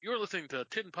listening to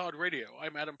Tin Pod Radio.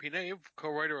 I'm Adam P. Nave,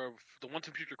 co-writer of The Once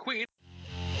and Future Queen.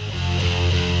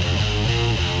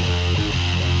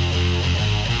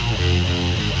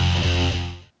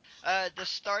 To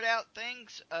start out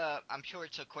things, I'm sure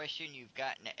it's a question you've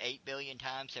gotten 8 billion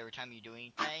times every time you do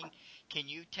anything. Can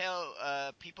you tell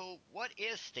people what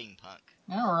is steampunk?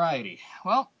 Alrighty.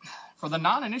 Well, for the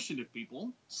non-initiative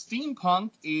people, steampunk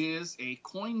is a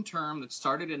coined term that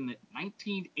started in the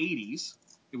 1980s.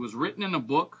 It was written in a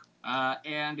book,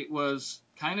 and it was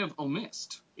kind of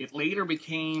omissed. It later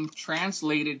became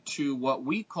translated to what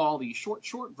we call the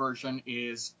short version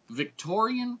is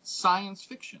Victorian science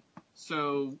fiction.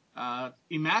 So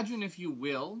imagine, if you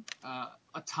will,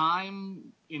 a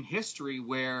time in history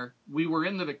where we were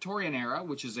in the Victorian era,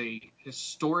 which is a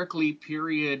historically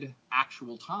period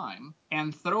actual time,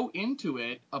 and throw into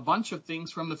it a bunch of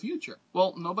things from the future.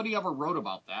 Well, nobody ever wrote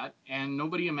about that, and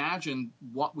nobody imagined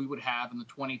what we would have in the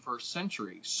 21st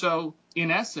century. So,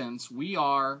 in essence,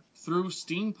 through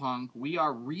steampunk, we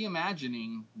are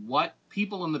reimagining what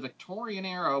people in the Victorian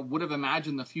era would have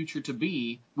imagined the future to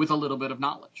be with a little bit of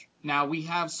knowledge. Now, we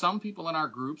have some people in our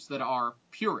groups that are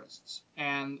purists,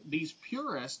 and these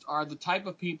purists are the type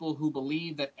of people who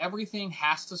believe that everything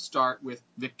has to start with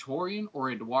Victorian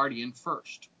or Edwardian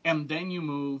first, and then you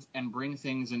move and bring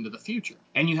things into the future.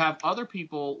 And you have other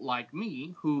people like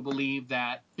me who believe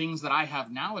that things that I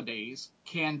have nowadays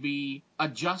can be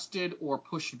adjusted or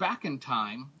pushed back in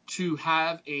time to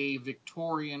have a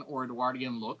Victorian or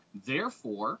Edwardian look.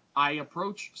 Therefore, I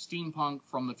approach steampunk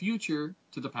from the future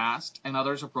to the past, and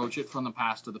others approach it from the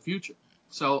past to the future.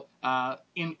 So,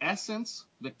 in essence,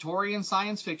 Victorian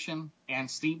science fiction and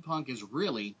steampunk is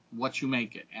really what you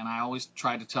make it. And I always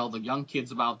try to tell the young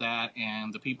kids about that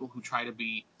and the people who try to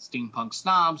be steampunk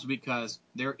snobs, because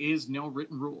there is no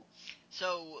written rule.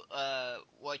 So,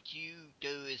 what you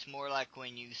do is more like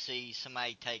when you see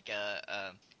somebody take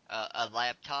a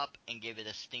laptop and give it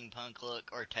a steampunk look,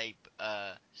 or take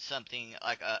something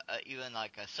like even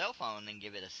like a cell phone and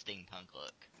give it a steampunk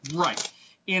look. Right.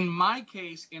 In my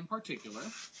case in particular,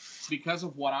 because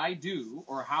of what I do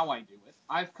or how I do it,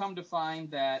 I've come to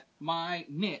find that my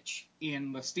niche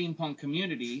in the steampunk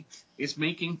community is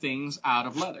making things out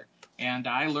of leather. And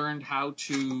I learned how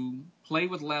to play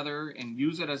with leather and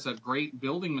use it as a great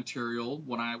building material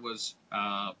when I was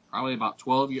probably about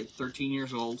 13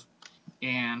 years old.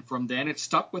 And from then it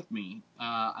stuck with me.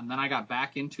 And then I got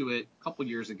back into it a couple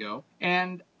years ago.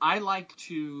 And I like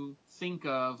to think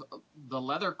of the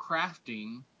leather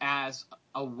crafting as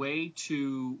a way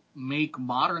to make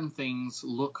modern things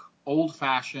look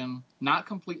old-fashioned, not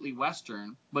completely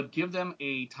Western, but give them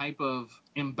a type of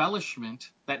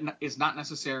embellishment that is not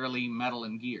necessarily metal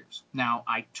and gears. Now,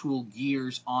 I tool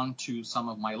gears onto some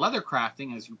of my leather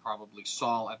crafting, as you probably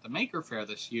saw at the Maker Faire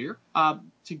this year,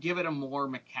 to give it a more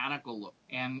mechanical look.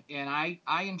 And I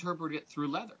interpret it through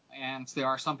leather. And there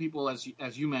are some people,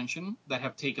 as you mentioned, that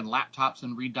have taken laptops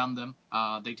and redone them.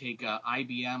 They take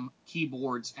IBM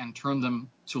keyboards and turn them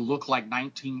to look like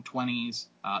 1920s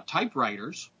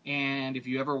typewriters. And if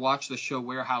you ever watch the show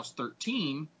Warehouse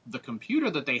 13, the computer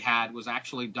that they had was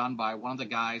actually done by one of the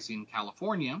guys in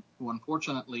California, who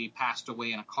unfortunately passed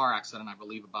away in a car accident, I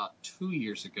believe, about 2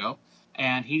 years ago.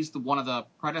 And he's one of the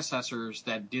predecessors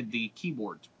that did the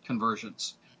keyboard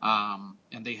conversions.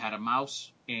 And they had a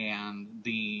mouse, and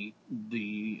the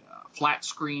flat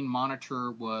screen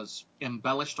monitor was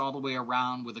embellished all the way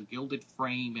around with a gilded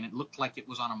frame, and it looked like it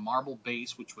was on a marble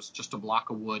base, which was just a block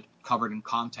of wood covered in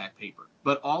contact paper.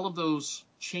 But all of those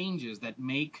changes that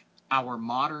make our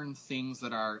modern things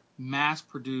that are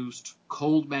mass-produced,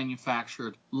 cold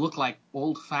manufactured, look like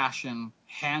old-fashioned,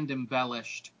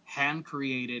 hand-embellished,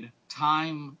 hand-created,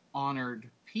 time-honored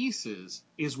pieces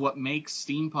is what makes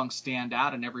steampunk stand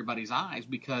out in everybody's eyes,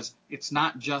 because it's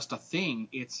not just a thing,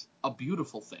 it's a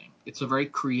beautiful thing. It's a very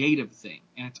creative thing,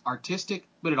 and it's artistic,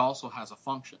 but it also has a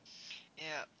function.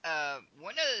 Yeah,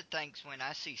 one of the things when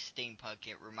I see steampunk,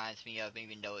 it reminds me of,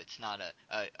 even though it's not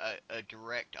a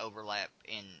direct overlap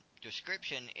in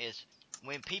description, is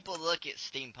when people look at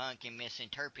steampunk and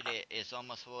misinterpret it, it's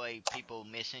almost the way people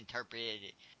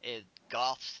misinterpreted it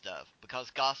goth stuff. Because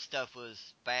goth stuff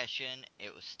was fashion,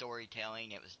 it was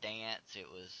storytelling, it was dance, it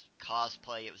was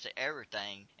cosplay, it was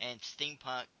everything. And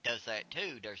steampunk does that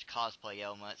too. There's cosplay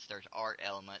elements, there's art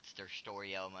elements, there's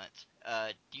story elements.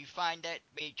 Do you find that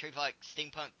to be true? Like,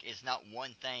 steampunk is not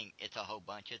one thing, it's a whole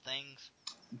bunch of things?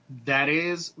 That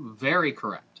is very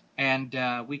correct. And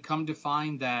we come to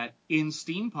find that in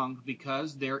steampunk,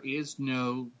 because there is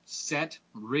no set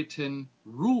written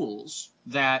rules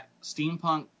that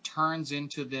steampunk turns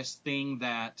into this thing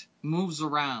that moves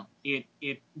around.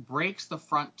 It breaks the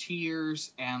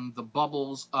frontiers and the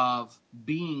bubbles of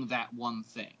being that one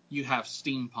thing. You have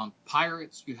steampunk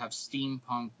pirates, you have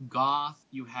steampunk goth,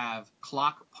 you have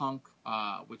clockpunk,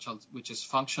 which is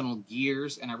functional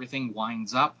gears and everything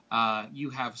winds up.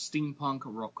 You have steampunk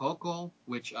rococo,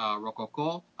 which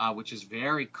is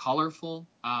very colorful,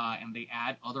 and they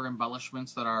add other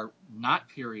embellishments that are not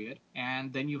period.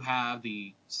 And then you have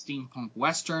the steampunk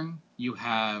western. You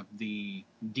have the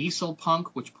diesel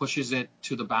punk, which pushes it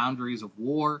to the boundaries of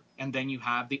war. And then you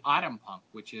have the autumn punk,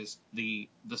 which is the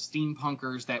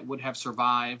steampunkers that would have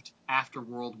survived after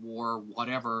World War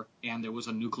whatever, and there was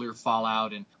a nuclear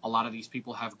fallout, and a lot of these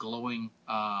people have glowing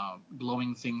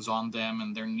things on them,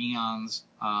 and they're neons.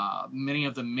 Many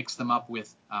of them mix them up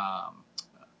with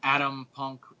Atom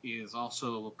punk is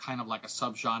also kind of like a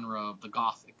subgenre of the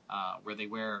gothic, where they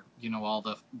wear, all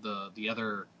the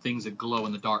other things that glow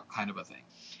in the dark kind of a thing.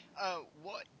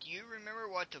 What do you remember?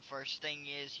 What the first thing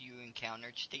is you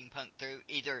encountered steampunk through?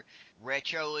 Either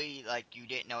retroly, like you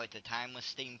didn't know at the time was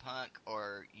steampunk,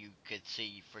 or you could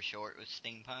see for sure it was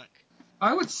steampunk.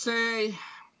 I would say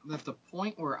that the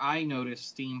point where I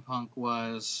noticed steampunk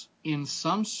was in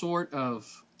some sort of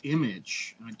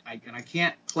image, and I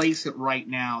can't place it right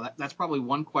now. That's probably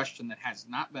one question that has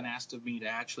not been asked of me to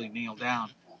actually nail down.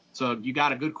 So you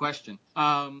got a good question.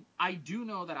 I do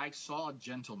know that I saw a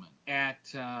gentleman at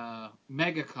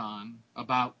MegaCon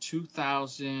about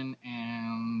 2000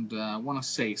 and I want to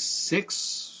say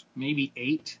 6, maybe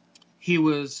 8. He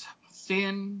was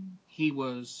thin. He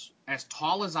was as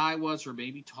tall as I was, or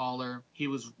maybe taller. He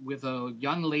was with a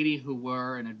young lady who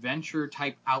wore an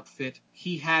adventure-type outfit.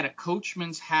 He had a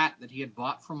coachman's hat that he had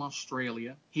bought from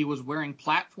Australia. He was wearing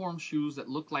platform shoes that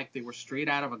looked like they were straight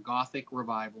out of a Gothic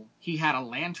revival. He had a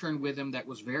lantern with him that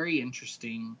was very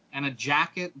interesting, and a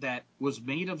jacket that was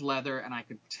made of leather, and I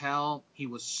could tell he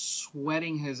was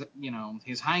sweating his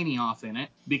hiney off in it,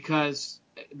 because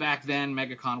back then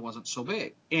MegaCon wasn't so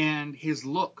big, and his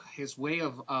look, his way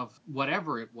of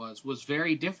whatever it was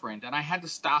very different. And I had to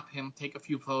stop him, take a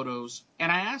few photos, and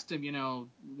I asked him,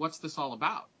 what's this all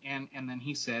about? And then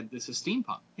he said, this is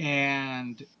steampunk.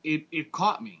 And it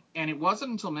caught me. And it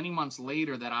wasn't until many months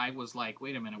later that I was like,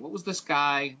 wait a minute, what was this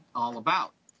guy all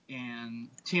about? And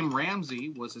Tim Ramsey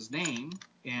was his name,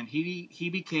 and he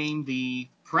became the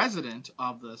president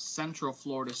of the Central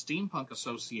Florida Steampunk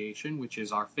Association, which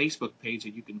is our Facebook page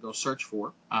that you can go search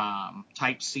for.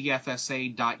 Type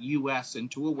cfsa.us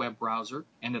into a web browser,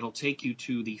 and it'll take you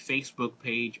to the Facebook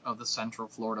page of the Central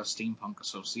Florida Steampunk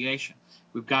Association.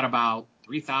 We've got about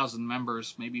 3,000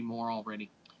 members, maybe more already.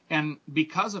 And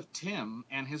because of Tim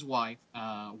and his wife,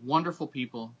 wonderful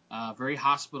people, very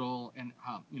hospitable and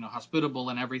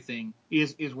everything,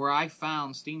 is where I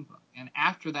found steampunk. And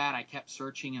after that, I kept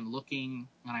searching and looking,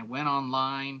 and I went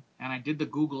online, and I did the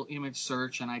Google image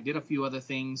search, and I did a few other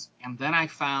things, and then I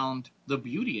found the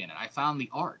beauty in it. I found the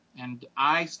art. And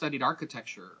I studied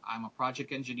architecture. I'm a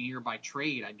project engineer by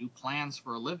trade. I do plans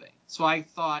for a living. So I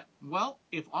thought, well,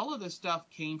 if all of this stuff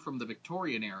came from the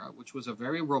Victorian era, which was a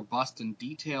very robust and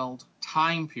detailed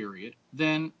time period,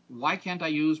 then why can't I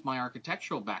use my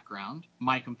architectural background,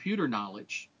 my computer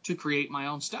knowledge, to create my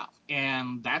own stuff?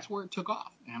 And that's where it took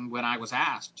off. And when I was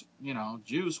asked,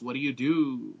 Juice, what do you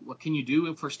do? What can you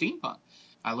do for steampunk?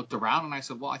 I looked around and I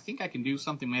said, well, I think I can do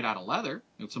something made out of leather.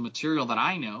 It's a material that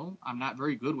I know. I'm not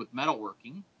very good with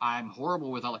metalworking. I'm horrible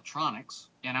with electronics.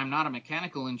 And I'm not a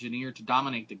mechanical engineer to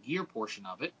dominate the gear portion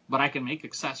of it. But I can make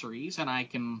accessories, and I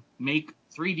can make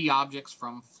 3D objects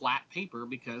from flat paper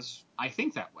because I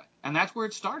think that way. And that's where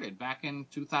it started back in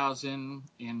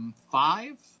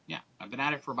 2005. Yeah, I've been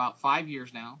at it for about 5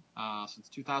 years now, since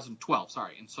 2012,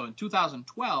 sorry. And so in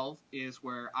 2012 is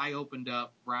where I opened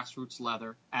up Grassroots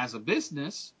Leather as a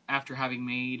business after having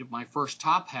made my first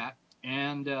top hat,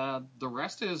 and the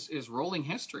rest is rolling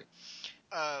history.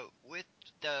 With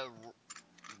the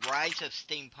rise of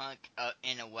steampunk,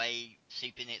 in a way,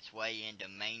 seeping its way into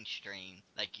mainstream,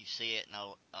 like you see it in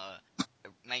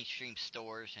mainstream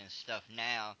stores and stuff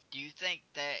now, do you think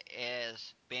that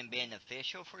has been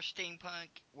beneficial for steampunk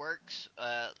works,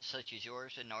 such as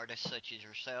yours and artists such as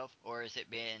yourself, or has it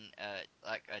been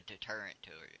like a deterrent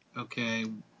to it? Okay,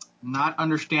 not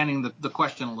understanding the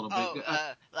question a little bit.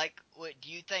 What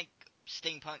do you think?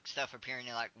 Steampunk stuff appearing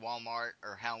in like Walmart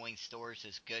or Halloween stores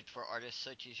is good for artists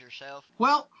such as yourself?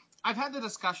 Well, I've had the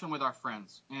discussion with our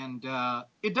friends, and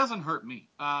it doesn't hurt me.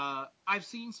 I've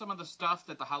seen some of the stuff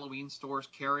that the Halloween stores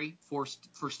carry for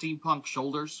steampunk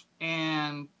shoulders,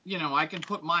 and I can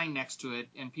put mine next to it,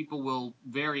 and people will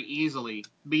very easily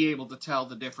be able to tell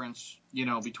the difference,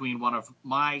 between one of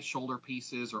my shoulder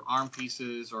pieces or arm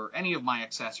pieces or any of my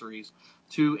accessories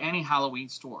to any Halloween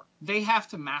store. They have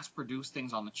to mass produce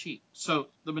things on the cheap. So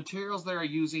the materials they are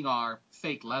using are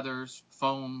fake leathers,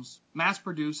 foams, mass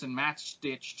produced and match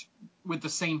stitched with the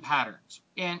same patterns.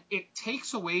 And it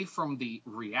takes away from the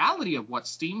reality of what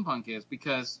steampunk is,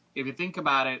 because if you think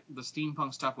about it, the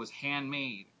steampunk stuff was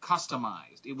handmade,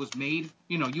 customized. It was made,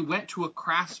 you went to a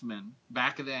craftsman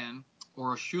back then,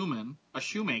 or a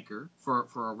shoemaker for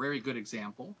a very good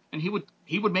example, and he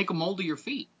would make a mold of your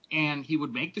feet. And he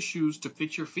would make the shoes to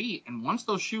fit your feet. And once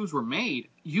those shoes were made,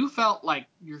 you felt like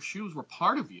your shoes were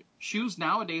part of you. Shoes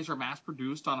nowadays are mass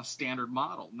produced on a standard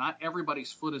model. Not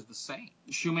everybody's foot is the same.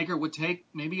 The shoemaker would take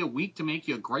maybe a week to make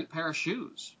you a great pair of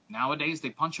shoes. Nowadays, they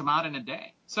punch them out in a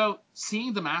day. So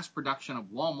seeing the mass production of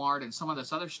Walmart and some of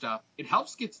this other stuff, it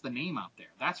helps get the name out there.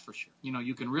 That's for sure.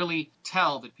 You can really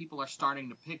tell that people are starting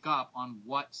to pick up on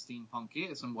what steampunk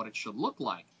is and what it should look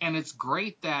like. And it's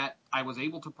great that I was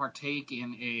able to partake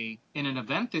in an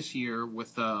event this year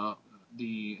with the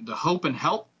Hope and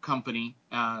Help company.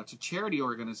 It's a charity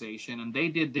organization, and they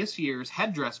did this year's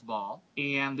headdress ball.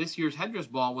 And this year's headdress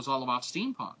ball was all about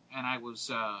steampunk. And I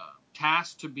was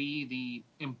tasked to be the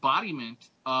embodiment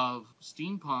of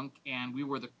steampunk, and we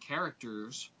were the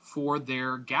characters for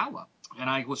their gala. And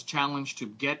I was challenged to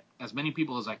get as many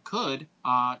people as I could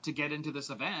to get into this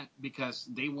event, because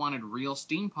they wanted real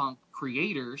steampunk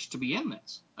creators to be in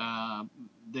this.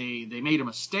 They made a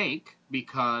mistake,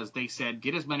 because they said,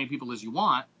 get as many people as you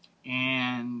want,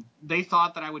 and they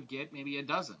thought that I would get maybe a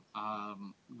dozen.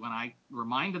 When I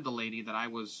reminded the lady that I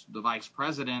was the vice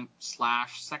president /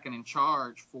 second in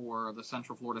charge for the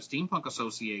Central Florida Steampunk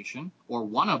Association, or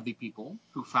one of the people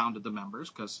who founded the members,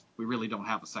 because we really don't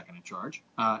have a second in charge.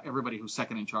 Everybody who's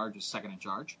second in charge is second in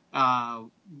charge. I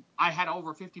had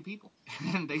over 50 people,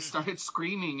 and they started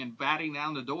screaming and batting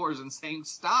down the doors and saying,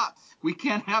 stop, we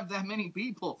can't have that many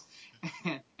people.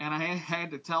 And I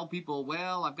had to tell people,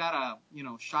 well, I've got to,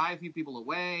 shy a few people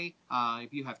away.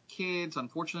 If you have kids,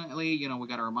 unfortunately, we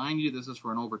got to remind you this is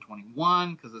for an over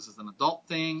 21, because this is an adult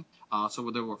thing.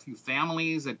 So there were a few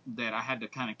families that I had to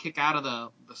kind of kick out of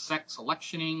the sex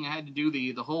selectioning. I had to do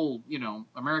the whole,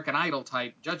 American Idol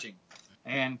type judging,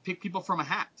 and pick people from a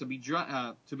hat, to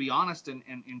be honest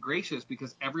and gracious,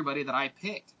 because everybody that I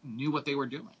picked knew what they were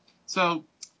doing. So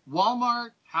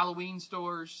Walmart, Halloween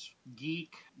stores,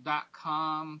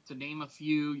 geek.com, to name a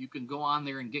few. You can go on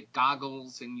there and get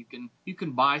goggles, and you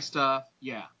can buy stuff.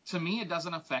 Yeah. To me, it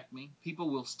doesn't affect me.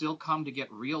 People will still come to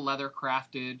get real leather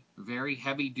crafted, very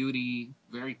heavy duty,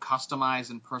 very customized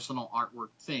and personal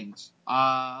artwork things.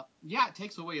 Yeah, it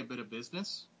takes away a bit of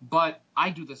business, but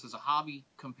I do this as a hobby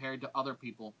compared to other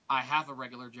people. I have a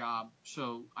regular job,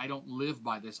 so I don't live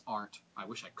by this art. I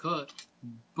wish I could,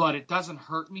 but it doesn't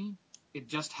hurt me. It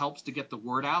just helps to get the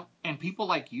word out. And people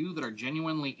like you that are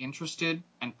genuinely interested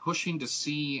and pushing to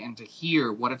see and to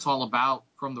hear what it's all about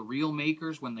from the real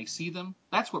makers when they see them,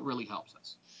 that's what really helps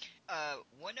us.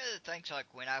 One of the things, like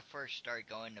when I first started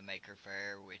going to Maker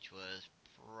Faire, which was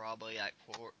probably like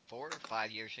 4 or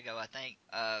 5 years ago, I think,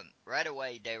 right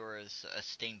away there was a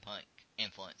steampunk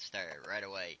influence there right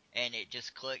away, and it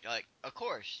just clicked. Like, of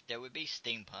course there would be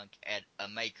steampunk at a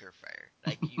Maker Faire.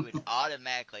 Like, you would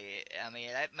automatically, I mean,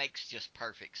 that makes just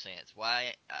perfect sense.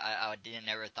 Why I didn't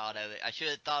ever thought of it. I should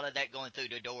have thought of that going through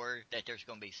the door, that there's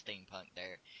going to be steampunk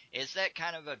there. Is that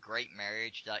kind of a great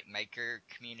marriage, like maker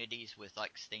communities with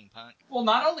like steampunk? Well,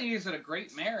 not only is it a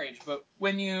great marriage, but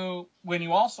when you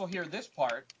also hear this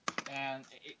part, and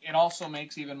it also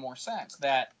makes even more sense,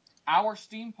 that our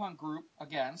steampunk group,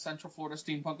 again, Central Florida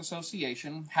Steampunk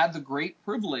Association, had the great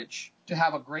privilege to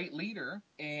have a great leader,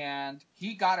 and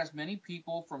he got as many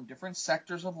people from different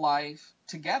sectors of life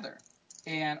together.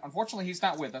 And unfortunately, he's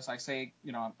not with us. I speak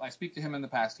to him in the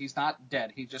past. He's not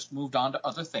dead. He just moved on to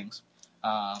other things.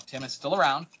 Tim is still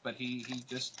around, but he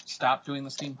just stopped doing the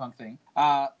steampunk thing.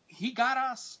 He got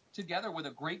us together with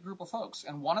a great group of folks,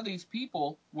 and one of these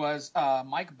people was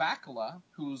Mike Bakula,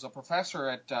 who's a professor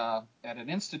at an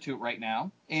institute right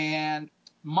now. And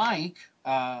Mike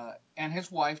and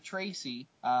his wife Tracy,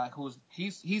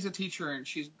 he's a teacher and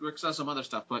she works on some other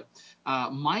stuff, but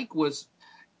Mike was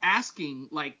asking,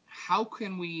 like, how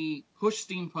can we push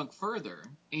steampunk further,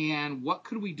 and what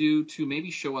could we do to maybe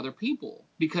show other people?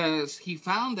 Because he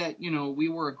found that, we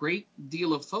were a great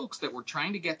deal of folks that were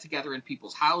trying to get together in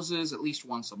people's houses at least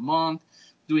once a month,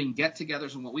 doing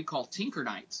get-togethers and what we call Tinker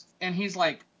Nights. And he's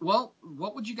like, well,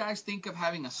 what would you guys think of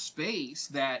having a space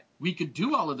that we could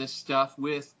do all of this stuff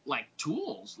with, like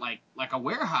tools, like a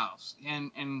warehouse?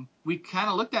 And we kind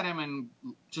of looked at him and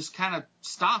just kind of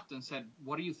stopped and said,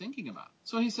 what are you thinking about?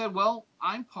 So he said, well,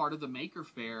 I'm part of the Maker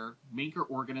Faire maker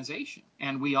organization.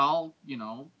 And we all,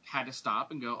 had to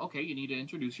stop and go, okay, you need to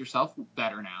introduce yourself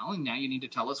better now. And now you need to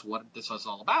tell us what this is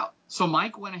all about. So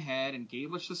Mike went ahead and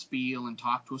gave us the spiel and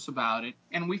talked to us about it.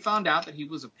 And we found out that he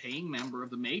was a paying member of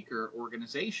the Maker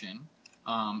organization.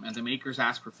 And the makers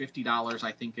ask for $50,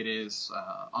 I think it is,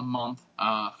 a month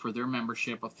for their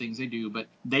membership of things they do. But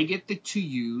they get to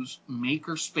use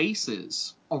maker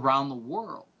spaces around the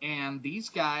world. And these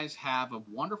guys have a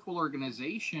wonderful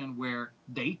organization where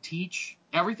they teach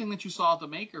everything that you saw at the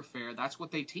Maker Faire. That's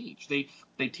what they teach. They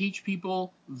teach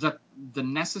people the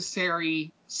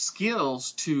necessary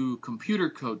skills to computer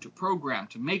code, to program,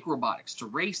 to make robotics, to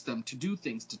race them, to do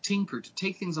things, to tinker, to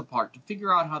take things apart, to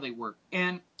figure out how they work.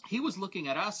 And he was looking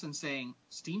at us and saying,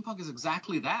 steampunk is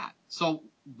exactly that. So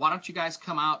why don't you guys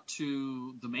come out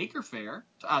to the Maker Faire,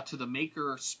 to the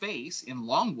Maker Space in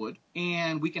Longwood,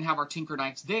 and we can have our Tinker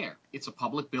Nights there. It's a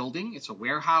public building. It's a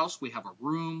warehouse. We have a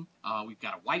room. We've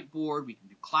got a whiteboard. We can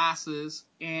do classes.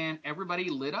 And everybody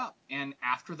lit up. And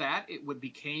after that, it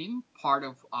became part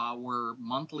of our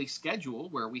monthly schedule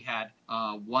where we had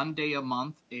 1 day a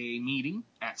month a meeting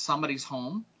at somebody's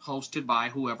home, hosted by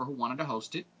whoever who wanted to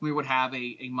host it. We would have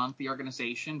a monthly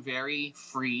organization, very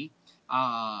free.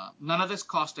 None of this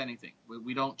cost anything.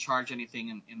 We don't charge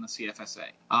anything in the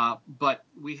CFSA. But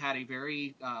we had a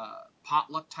very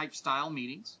potluck type style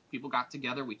meetings. People got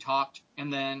together, we talked,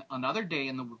 and then another day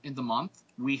in the month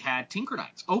we had Tinker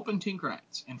Nights, open Tinker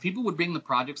Nights, and people would bring the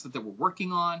projects that they were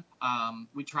working on.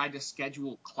 We tried to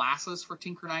schedule classes for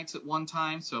Tinker Nights at one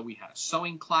time, so we had a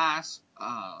sewing class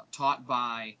taught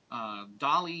by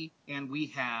Dolly, and we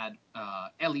had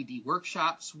LED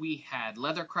workshops. We had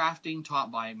leather crafting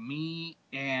taught by me,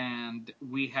 and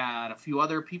we had a few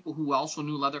other people who also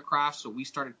knew leather crafts, so we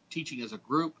started teaching as a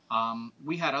group.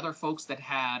 We had other folks that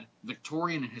had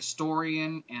Victorian and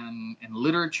historian and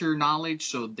literature knowledge,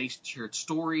 so they shared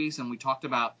stories, and we talked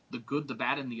about the good, the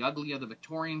bad, and the ugly of the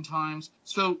Victorian times.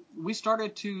 So we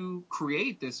started to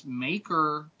create this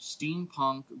maker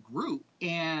steampunk group,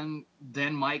 and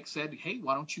then Mike said, hey,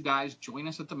 why don't you guys join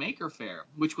us at the Maker Faire,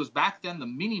 which was back then the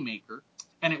Mini Maker,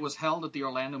 and it was held at the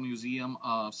Orlando Museum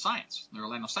of Science, the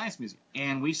Orlando Science Museum.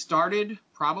 And we started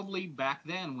probably back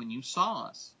then when you saw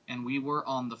us, and we were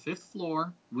on the 5th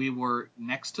floor. We were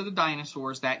next to the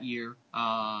dinosaurs that year.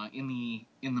 We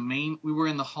were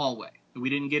in the hallway. We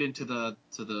didn't get into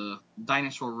the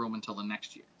dinosaur room until the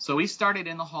next year. So we started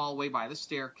in the hallway by the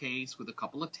staircase with a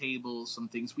couple of tables, some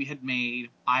things we had made.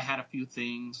 I had a few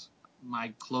things.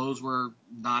 My clothes were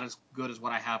not as good as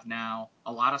what I have now.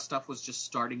 A lot of stuff was just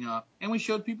starting up. And we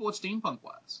showed people what steampunk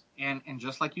was. And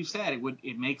just like you said,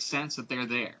 it makes sense that they're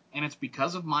there. And it's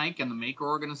because of Mike and the Maker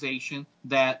organization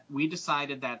that we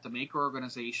decided that the Maker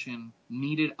organization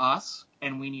needed us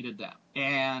and we needed them.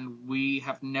 And we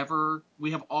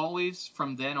have always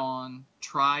from then on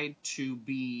tried to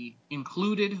be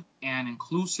included and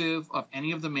inclusive of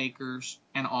any of the makers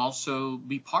and also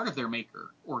be part of their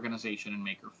Maker organization and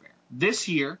Maker Faire. This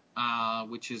year,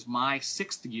 which is my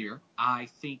 6th year, I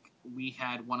think we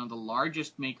had one of the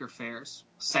largest Maker Fairs.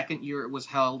 Second year it was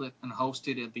held and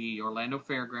hosted at the Orlando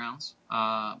Fairgrounds.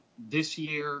 This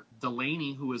year,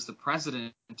 Delaney, who is the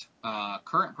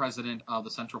current president of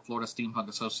the Central Florida Steampunk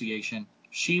Association,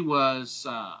 she was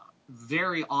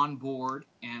very on board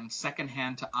and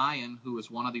secondhand to Ian, who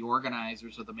is one of the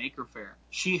organizers of the Maker Faire.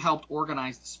 She helped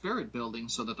organize the Spirit Building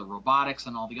so that the robotics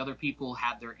and all the other people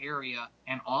had their area,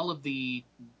 and all of the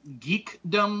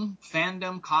geekdom,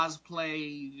 fandom,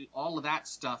 cosplay, all of that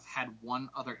stuff had one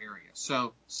other area.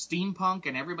 So steampunk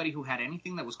and everybody who had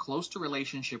anything that was close to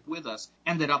relationship with us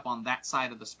ended up on that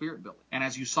side of the Spirit Building. And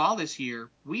as you saw this year,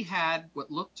 we had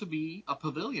what looked to be a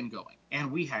pavilion going.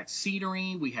 And we had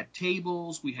scenery, we had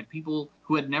tables, we had people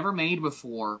who had never made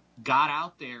before got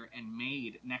out there and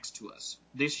made next to us.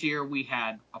 This year we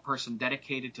had a person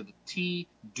dedicated to the tea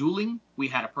dueling. We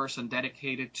had a person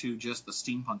dedicated to just the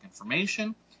steampunk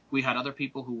information. We had other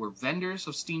people who were vendors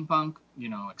of steampunk,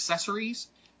 accessories.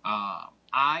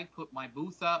 I put my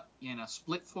booth up in a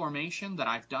split formation that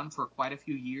I've done for quite a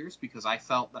few years because I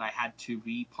felt that I had to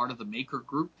be part of the maker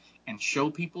group and show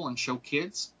people and show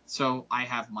kids. So I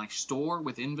have my store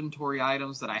with inventory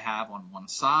items that I have on one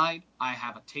side. I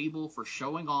have a table for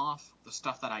showing off the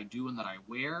stuff that I do and that I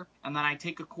wear. And then I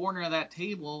take a corner of that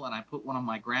table and I put one of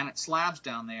my granite slabs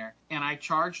down there and I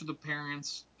charge the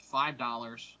parents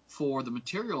 $5 for the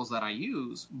materials that I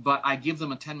use, but I give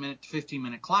them a 10-minute to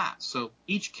 15-minute class. So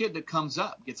each kid that comes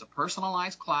up gets a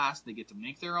personalized class. They get to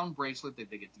make their own bracelet. They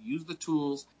get to use the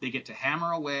tools. They get to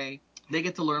hammer away. They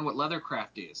get to learn what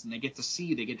leathercraft is, and they get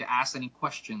to ask any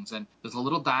questions, and there's a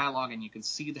little dialogue, and you can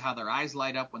see how their eyes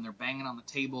light up when they're banging on the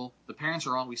table. The parents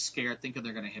are always scared, thinking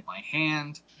they're going to hit my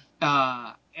hand.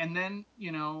 And then,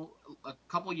 a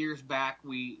couple years back,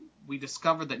 we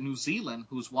discovered that New Zealand,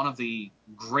 who's one of the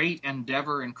great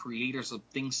endeavor and creators of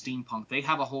things steampunk, they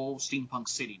have a whole steampunk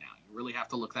city now. You really have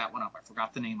to look that one up. I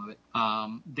forgot the name of it.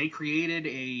 They created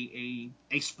a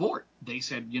sport. They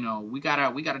said, we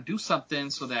gotta do something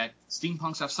so that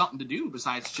steampunks have something to do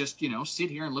besides just,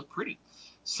 sit here and look pretty.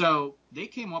 So they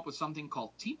came up with something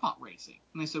called teapot racing.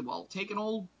 And they said, well, take an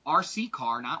old RC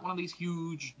car, not one of these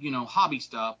huge, hobby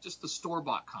stuff, just the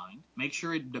store-bought kind. Make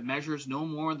sure it measures no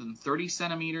more than 30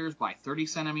 centimeters by 30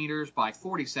 centimeters by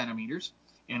 40 centimeters,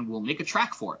 and we'll make a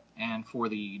track for it. And for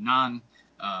the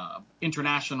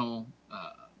non-international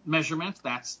measurement,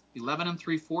 that's 11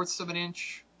 3/4 of an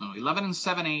inch. 11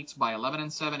 7/8 by 11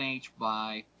 7/8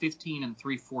 by 15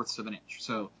 3/4 of an inch.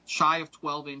 So shy of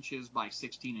 12 inches by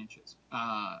 16 inches.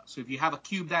 So if you have a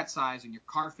cube that size and your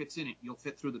car fits in it, you'll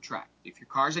fit through the track. If your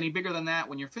car's any bigger than that,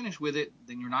 when you're finished with it,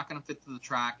 then you're not going to fit through the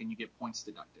track and you get points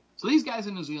deducted. So these guys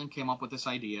in New Zealand came up with this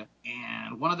idea,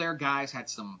 and one of their guys had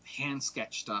some hand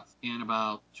sketch stuff. And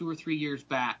about 2 or 3 years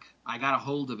back, I got a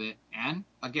hold of it, and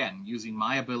again, using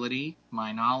my ability,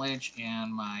 my knowledge,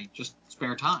 and my just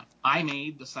spare time, I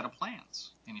made the set of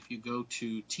plans. And if you go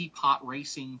to Teapot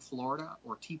Racing Florida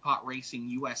or Teapot Racing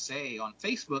USA on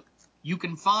Facebook, you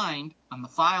can find on the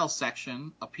files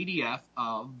section a PDF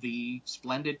of the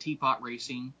splendid Teapot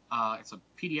Racing. It's a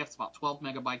PDF. It's about 12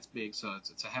 megabytes big, so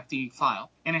it's a hefty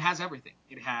file. And it has everything.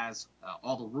 It has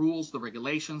all the rules, the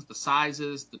regulations, the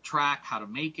sizes, the track, how to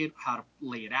make it, how to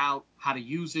lay it out, how to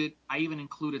use it. I even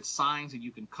included signs that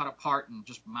you can cut apart and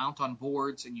just mount on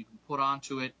boards and you can put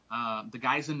onto it. The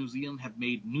guys in New Zealand have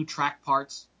made new track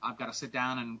parts. I've got to sit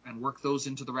down and work those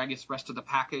into the rest of the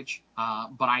package.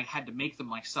 But I had to make them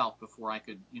myself before I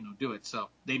could, do it. So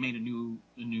they made a new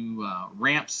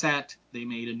ramp set. They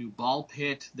made a new ball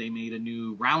pit. They made a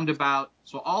new roundabout.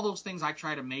 So all those things I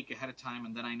try to make ahead of time,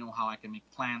 and then I know how I can make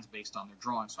plans based on their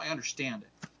drawings. So I understand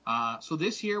it. So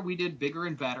this year we did bigger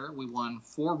and better. We won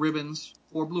 4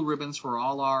 blue ribbons for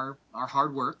all our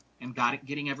hard work and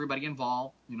getting everybody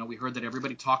involved. We heard that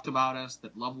everybody talked about us,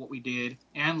 that loved what we did,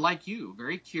 and like you,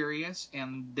 very curious,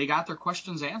 and they got their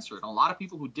questions answered. A lot of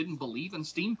people who didn't believe in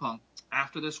steampunk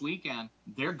after this weekend,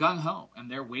 they're gung-ho,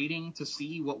 and they're waiting to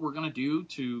see what we're going to do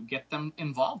to get them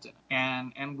involved in it.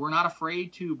 And we're not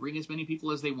afraid to bring as many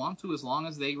people as they want to, as long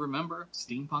as they remember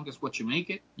steampunk is what you make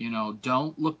it.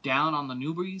 Don't look down on the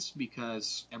newbies,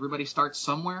 because everybody starts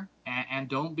somewhere. And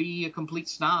don't be a complete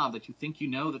snob that you think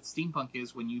that steampunk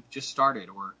is when you've just started.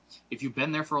 Or if you've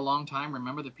been there for a long time,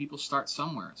 remember that people start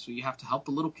somewhere. So you have to help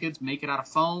the little kids make it out of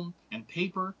foam and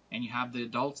paper, and you have the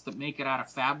adults that make it out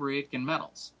of fabric and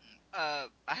metals. I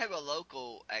have a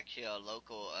local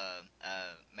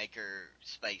maker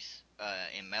space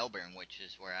in Melbourne, which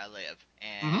is where I live,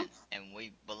 and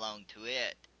we belong to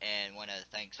it. And one of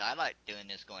the things I like doing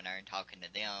is going there and talking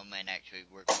to them, and actually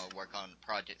we're going to work on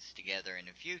projects together in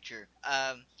the future.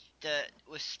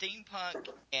 With steampunk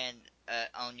and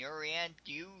on your end,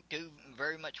 do you do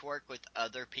very much work with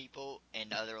other people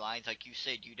in other lines? Like you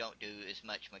said, you don't do as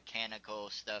much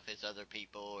mechanical stuff as other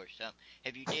people or something.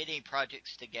 Have you did any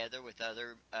projects together with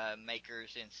other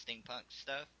makers in steampunk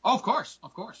stuff? Oh, of course.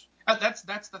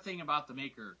 That's the thing about the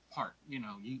maker part.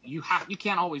 You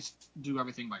can't always do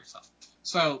everything by yourself.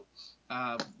 So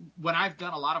when I've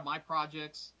done a lot of my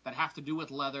projects that have to do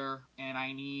with leather, and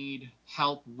I need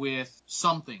help with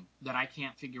something that I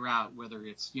can't figure out, whether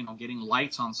it's getting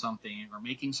lights on something or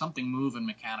making something move in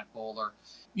mechanical, or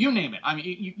you name it. I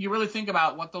mean, you really think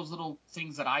about what those little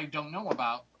things that I don't know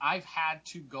about. I've had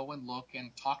to go and look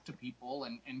and talk to people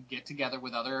and get together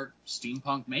with other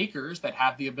steampunk makers that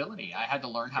have the ability. I had to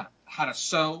learn how to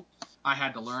sew. I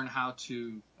had to learn how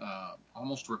to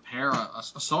almost repair a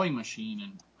sewing machine.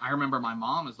 And I remember my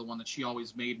mom is the one that she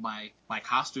always made my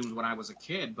costumes when I was a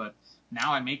kid. But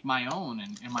now I make my own,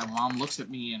 and my mom looks at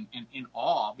me in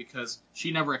awe because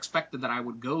she never expected that I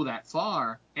would go that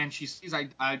far, and she sees I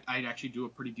actually do a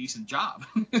pretty decent job.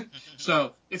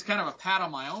 So it's kind of a pat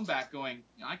on my own back going,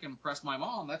 I can impress my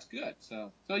mom, that's good.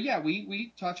 So yeah,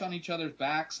 we touch on each other's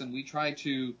backs, and we try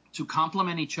to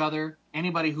compliment each other.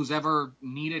 Anybody who's ever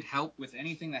needed help with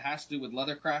anything that has to do with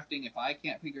leather crafting, if I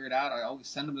can't figure it out, I always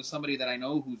send them to somebody that I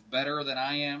know who's better than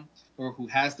I am or who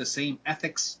has the same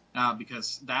ethics,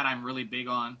 because that I'm really big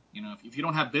on. You know, if you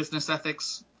don't have business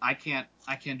ethics, I can't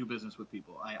do business with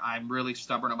people. I'm really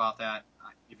stubborn about that.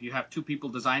 If you have two people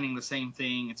designing the same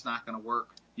thing, it's not going to work.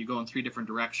 You go in three different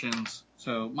directions.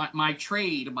 So my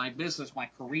trade, my business, my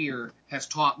career has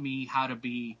taught me how to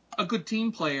be a good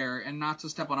team player and not to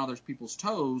step on other people's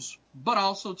toes, but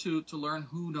also to learn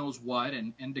who knows what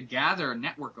and to gather a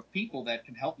network of people that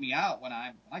can help me out when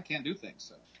I can't do things.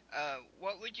 So.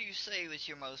 What would you say was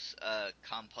your most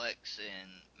complex and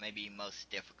maybe most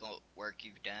difficult work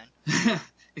you've done?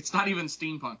 It's not even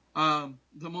steampunk.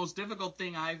 The most difficult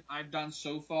thing I've done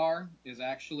so far is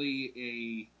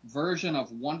actually a version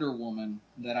of Wonder Woman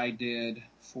that I did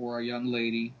for a young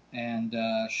lady, and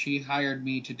she hired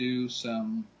me to do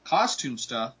some costume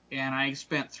stuff, and I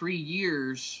spent 3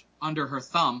 years under her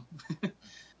thumb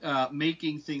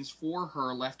making things for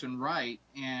her left and right,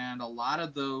 and a lot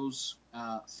of those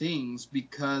things,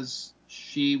 because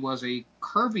she was a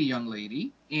curvy young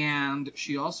lady, and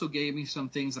she also gave me some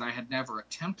things that I had never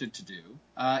attempted to do.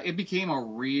 It became a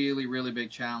really, really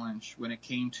big challenge when it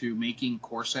came to making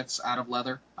corsets out of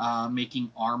leather,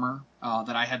 making armor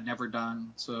that I had never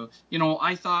done. So,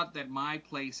 I thought that my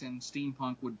place in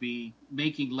steampunk would be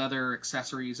making leather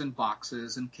accessories and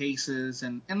boxes and cases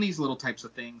and these little types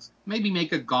of things. Maybe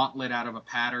make a gauntlet out of a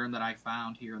pattern that I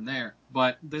found here and there.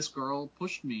 But this girl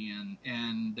pushed me,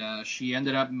 and she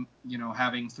ended up,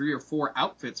 having 3 or 4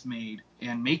 outfits made,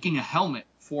 and making a helmet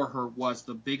for her was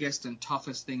the biggest and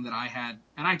toughest thing that I had.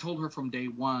 And I told her from day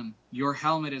one, your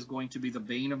helmet is going to be the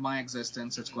bane of my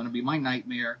existence. It's going to be my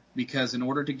nightmare, because in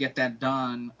order to get that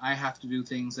done, I have to do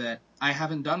things that I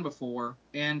haven't done before,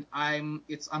 and I'm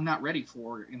not ready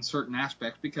for in certain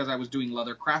aspects, because I was doing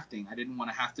leather crafting. I didn't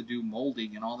want to have to do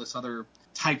molding and all this other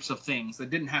types of things that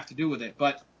didn't have to do with it.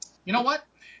 But you know what?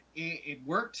 It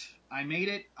worked. I made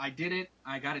it. I did it.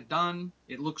 I got it done.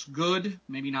 It looks good.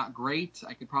 Maybe not great.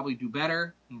 I could probably do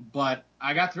better, but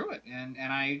I got through it, and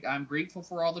I'm grateful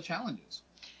for all the challenges.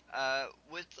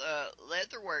 With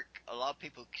leatherwork, a lot of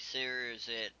people considers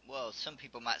it, well, some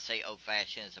people might say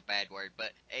old-fashioned is a bad word,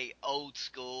 but a old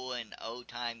school and old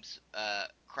times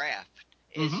craft.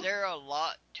 Is Mm-hmm. there a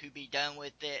lot to be done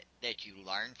with it that you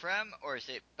learn from, or is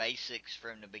it basics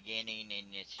from the beginning and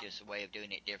it's just a way of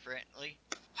doing it differently?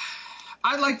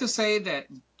 I'd like to say that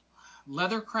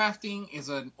leather crafting is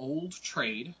an old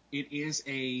trade. It is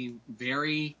a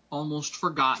very almost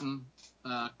forgotten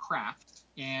craft.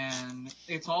 And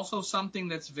it's also something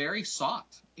that's very sought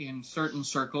in certain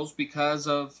circles because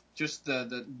of just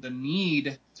the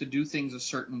need to do things a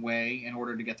certain way in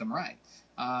order to get them right.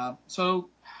 So,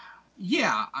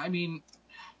 yeah, I mean,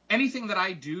 anything that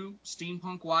I do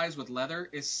steampunk wise with leather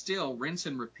is still rinse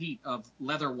and repeat of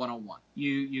leather 101.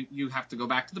 You have to go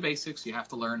back to the basics. You have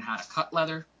to learn how to cut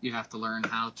leather. You have to learn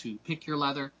how to pick your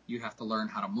leather. You have to learn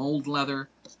how to mold leather.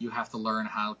 You have to learn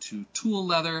how to tool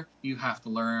leather. You have to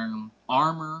learn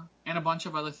armor and a bunch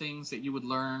of other things that you would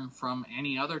learn from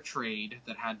any other trade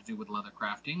that had to do with leather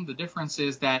crafting. The difference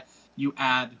is that you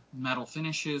add metal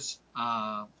finishes.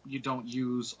 You don't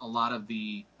use a lot of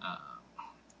the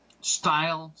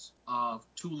styles of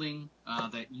tooling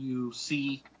that you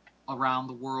see around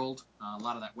the world. A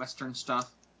lot of that Western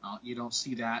stuff, you don't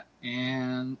see that,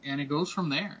 and it goes from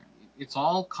there. It's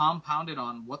all compounded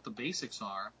on what the basics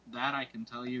are. That I can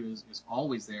tell you is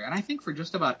always there. And I think for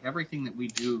just about everything that we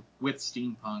do with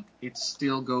steampunk, it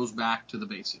still goes back to the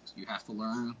basics. You have to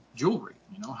learn jewelry,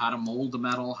 how to mold the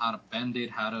metal, how to bend it,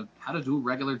 how to do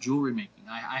regular jewelry making.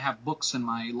 I have books in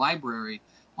my library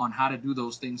on how to do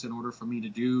those things in order for me to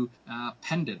do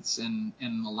pendants and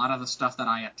a lot of the stuff that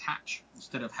I attach.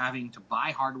 Instead of having to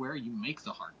buy hardware, you make the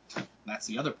hardware. That's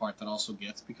the other part that also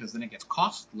gets, because then it gets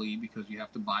costly because you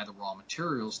have to buy the raw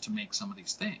materials to make some of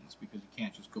these things, because you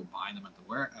can't just go buy them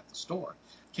at the store.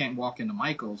 You can't walk into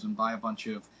Michael's and buy a bunch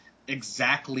of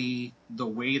exactly the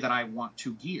way that I want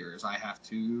 2 gears. I have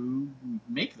to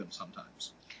make them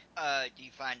sometimes. Do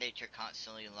you find that you're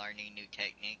constantly learning new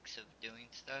techniques of doing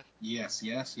stuff? Yes.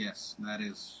 That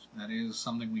is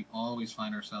something we always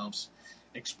find ourselves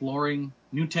exploring,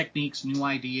 new techniques, new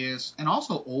ideas, and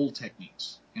also old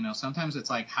techniques. Sometimes it's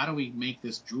like, how do we make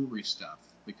this jewelry stuff?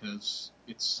 because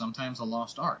it's sometimes a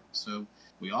lost art. So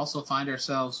we also find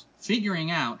ourselves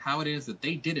figuring out how it is that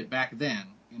they did it back then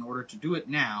in order to do it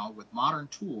now with modern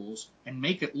tools and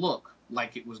make it look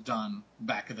like it was done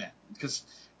back then. Because,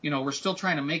 we're still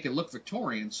trying to make it look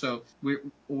Victorian,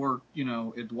 or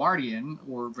Edwardian,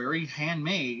 or very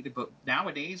handmade, but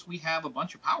nowadays we have a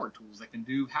bunch of power tools that can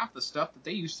do half the stuff that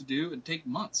they used to do and take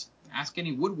months. Ask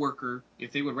any woodworker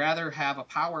if they would rather have a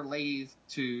power lathe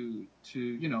to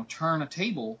turn a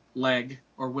table leg,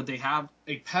 or would they have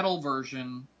a pedal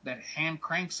version that hand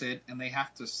cranks it and they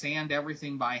have to sand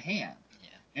everything by hand.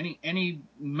 Any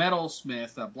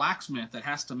metalsmith, a blacksmith that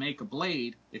has to make a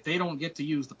blade, if they don't get to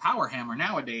use the power hammer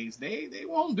nowadays, they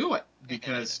won't do it,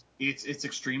 because it's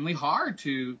extremely hard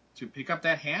to pick up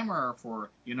that hammer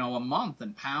for a month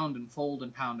and pound and fold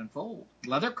and pound and fold.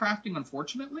 Leather crafting,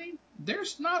 unfortunately,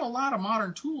 there's not a lot of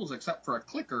modern tools except for a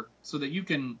clicker, so that you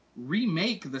can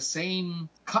remake the same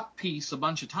cut piece a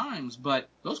bunch of times, but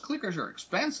those clickers are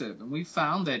expensive, and we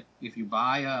found that if you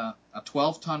buy a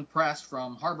 12-ton press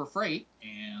from Harbor Freight,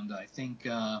 and I think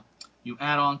you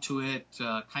add on to it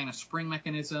kind of spring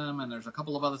mechanism, and there's a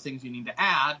couple of other things you need to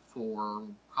add for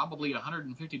probably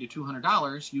 $150 to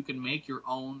 $200, you can make your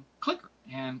own clicker.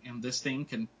 And this thing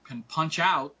can punch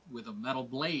out with a metal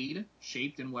blade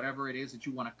shaped in whatever it is that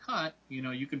you want to cut.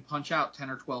 You can punch out 10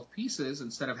 or 12 pieces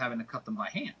instead of having to cut them by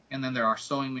hand. And then there are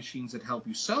sewing machines that help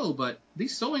you sew, but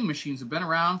these sewing machines have been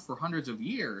around for hundreds of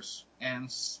years.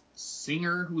 And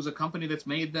Singer, who's a company that's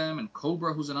made them, and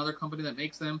Cobra, who's another company that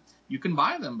makes them, you can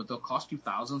buy them, but they'll cost you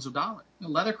thousands of dollars.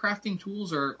 Leather crafting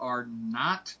tools are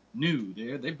not new.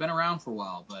 They've been around for a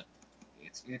while, but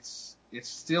it's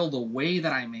still the way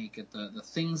that I make it, the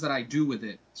things that I do with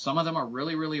it. Some of them are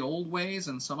really, really old ways,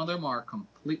 and some of them are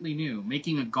completely new.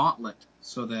 Making a gauntlet,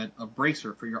 so that a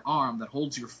bracer for your arm that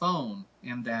holds your phone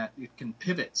and that it can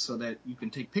pivot so that you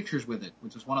can take pictures with it,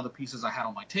 which is one of the pieces I had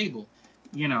on my table.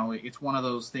 It's one of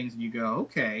those things you go,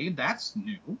 okay, that's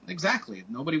new. Exactly.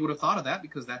 Nobody would have thought of that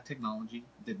because that technology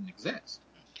didn't exist.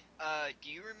 Do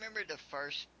you remember the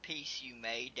first piece you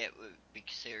made that would be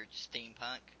considered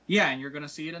steampunk? Yeah, and you're going to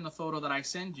see it in the photo that I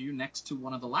send you next to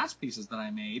one of the last pieces that I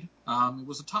made. It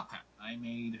was a top hat. I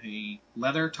made a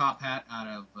leather top hat out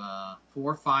of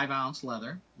 4 5-ounce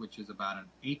leather, which is about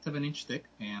 1/8 of an inch thick,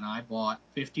 and I bought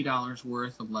 $50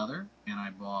 worth of leather, and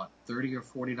I bought $30 or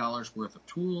 $40 worth of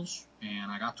tools,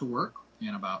 and I got to work,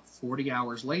 and about 40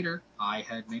 hours later, I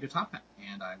had made a top hat,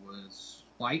 and I was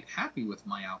quite happy with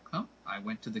my outcome. I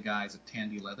went to the guys at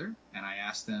Tandy Leather, and I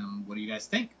asked them, what do you guys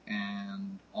think?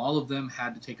 And all of them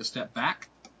had to take a step back.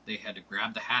 They had to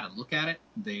grab the hat and look at it.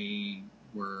 They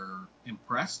were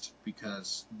impressed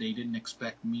because they didn't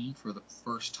expect me, for the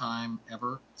first time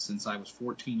ever since I was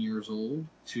 14 years old,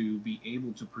 to be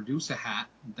able to produce a hat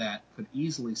that could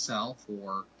easily sell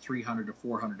for $300 to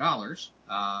 $400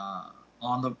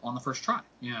 on the first try,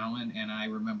 and I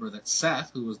remember that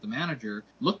Seth, who was the manager,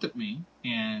 looked at me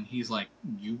and he's like,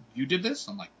 you did this?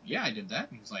 I'm like, yeah, I did that.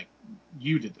 And he's like,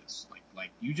 you did this, like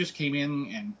you just came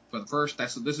in and for the first,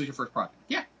 this is your first project.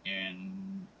 Yeah.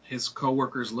 And his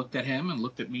coworkers looked at him and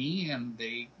looked at me, and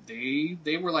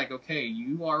they were like, okay,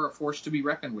 you are a force to be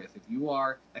reckoned with. If you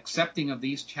are accepting of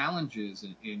these challenges,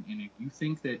 and if you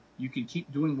think that you can keep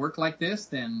doing work like this,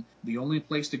 then the only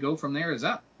place to go from there is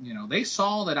up. They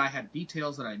saw that I had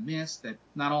details that I missed, that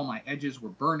not all my edges were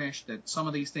burnished, that some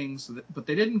of these things, but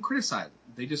they didn't criticize it.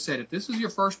 They just said, if this is your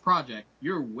first project,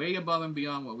 you're way above and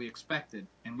beyond what we expected,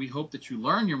 and we hope that you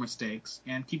learn your mistakes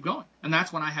and keep going. And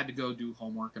that's when I had to go do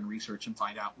homework and research and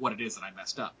find out what it is that I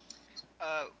messed up.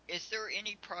 Is there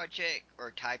any project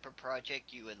or type of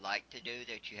project you would like to do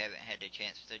that you haven't had the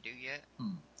chance to do yet?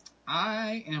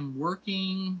 I am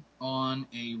working on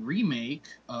a remake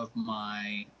of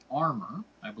my armor.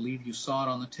 I believe you saw it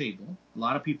on the table. A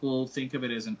lot of people think of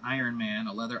it as an Iron Man,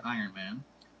 a leather Iron Man.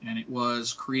 And it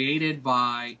was created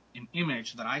by an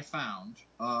image that I found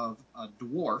of a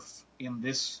dwarf in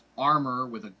this armor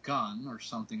with a gun or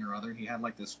something or other. He had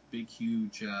like this big,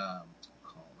 huge,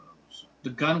 the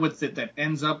gun with it that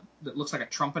ends up, that looks like a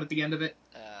trumpet at the end of it.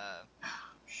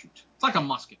 Shoot. It's like a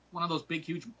musket. One of those big,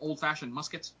 huge, old-fashioned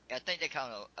muskets. I think they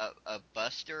call it a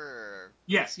buster or...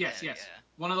 Yes. Yeah.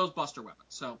 One of those buster weapons.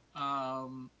 So,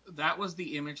 that was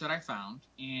the image that I found,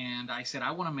 and I said,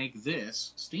 I want to make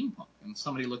this steampunk. And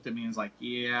somebody looked at me and was like,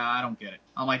 yeah, I don't get it.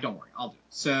 I'm like, don't worry, I'll do it.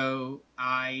 So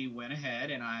I went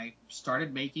ahead and I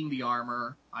started making the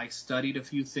armor. I studied a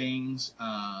few things.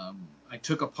 I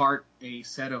took apart a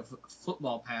set of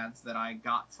football pads that I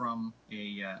got from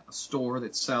a store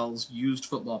that sells used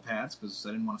football pads, because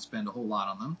I didn't want to spend a whole lot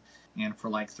on them. And for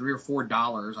like $3 or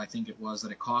 $4, I think it was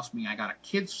that it cost me, I got a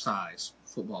kid's size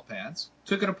football pads.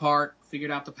 Took it apart,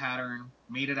 figured out the pattern,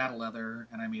 made it out of leather,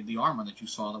 and I made the armor that you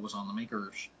saw that was on the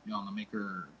Maker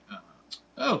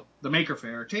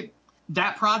Faire table.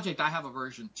 That project I have a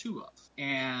version 2 of,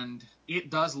 and it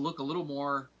does look a little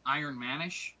more Iron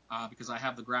Man-ish because I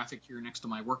have the graphic here next to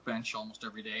my workbench almost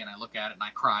every day, and I look at it and I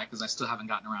cry because I still haven't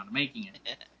gotten around to making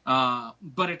it.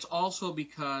 But it's also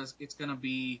because it's going to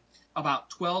be about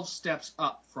 12 steps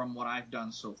up from what I've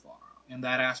done so far. In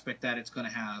that aspect that it's going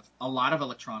to have a lot of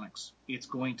electronics. It's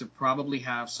going to probably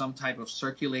have some type of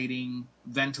circulating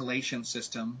ventilation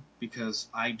system because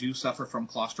I do suffer from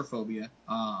claustrophobia.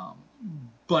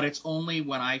 But it's only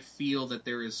when I feel that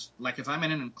there is, like if I'm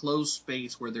in an enclosed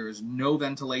space where there is no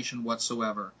ventilation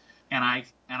whatsoever, and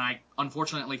I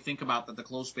unfortunately think about that the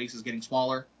closed space is getting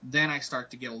smaller, then I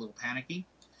start to get a little panicky.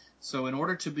 So in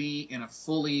order to be in a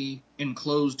fully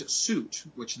enclosed suit,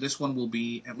 which this one will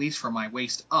be at least from my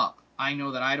waist up, I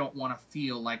know that I don't want to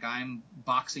feel like I'm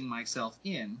boxing myself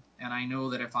in, and I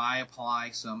know that if I apply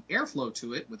some airflow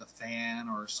to it with a fan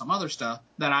or some other stuff,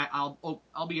 that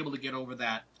I'll be able to get over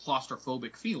that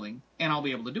claustrophobic feeling, and I'll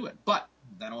be able to do it. But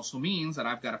that also means that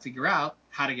I've got to figure out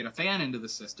how to get a fan into the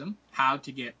system, how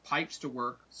to get pipes to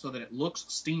work so that it looks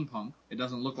steampunk. It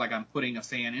doesn't look like I'm putting a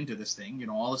fan into this thing. You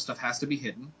know, all this stuff has to be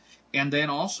hidden. And then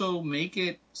also make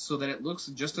it so that it looks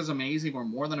just as amazing or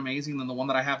more than amazing than the one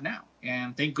that I have now.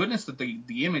 And thank goodness that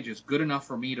the image is good enough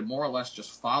for me to more or less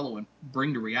just follow and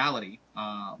bring to reality.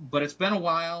 But it's been a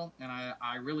while, and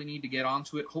I really need to get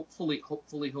onto it.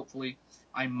 Hopefully,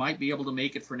 I might be able to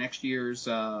make it for next year's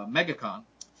MegaCon.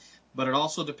 But it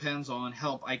also depends on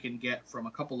help I can get from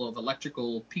a couple of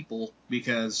electrical people,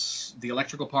 because the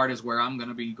electrical part is where I'm going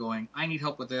to be going, I need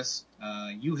help with this.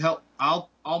 You help.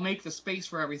 I'll make the space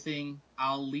for everything.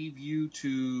 I'll leave you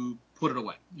to put it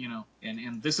away, you know.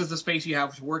 And this is the space you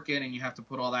have to work in, and you have to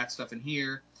put all that stuff in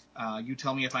here. You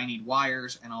tell me if I need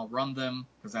wires, and I'll run them,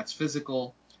 because that's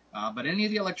physical. But any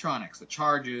of the electronics, the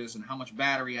charges, and how much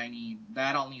battery I need,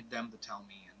 that I'll need them to tell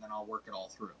me, and then I'll work it all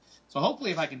through. So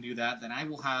hopefully if I can do that, then I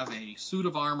will have a suit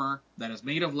of armor that is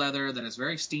made of leather, that is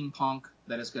very steampunk,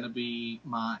 that is going to be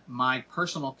my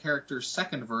personal character's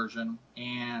second version,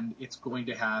 and it's going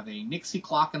to have a Nixie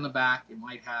clock in the back. It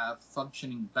might have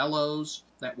functioning bellows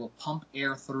that will pump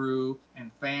air through,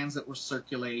 and fans that will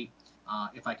circulate.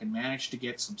 If I can manage to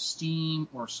get some steam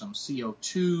or some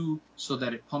CO2 so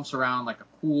that it pumps around like a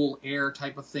cool air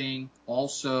type of thing.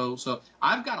 Also, so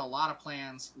I've got a lot of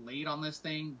plans laid on this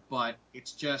thing, but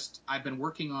it's just I've been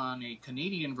working on a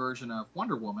Canadian version of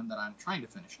Wonder Woman that I'm trying to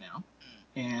finish now.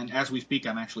 And as we speak,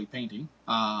 I'm actually painting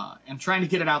and trying to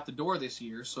get it out the door this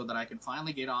year so that I can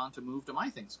finally get on to move to my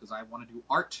things, because I want to do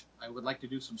art. I would like to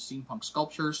do some steampunk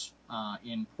sculptures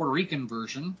in Puerto Rican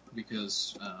version,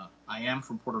 because I am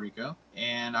from Puerto Rico,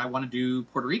 and I want to do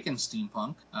Puerto Rican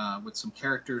steampunk with some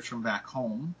characters from back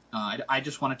home. I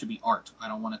just want it to be art. I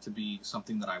don't want it to be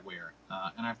something that I wear.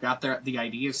 And I've got the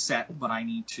ideas set, but I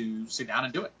need to sit down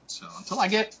and do it. So until I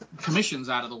get commissions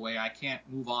out of the way, I can't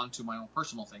move on to my own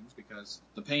personal things, because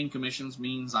the paying commissions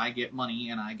means I get money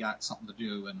and I got something to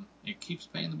do, and it keeps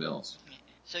paying the bills.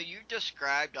 So you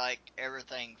described like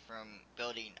everything from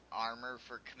building armor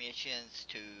for commissions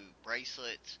to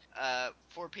bracelets.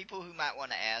 For people who might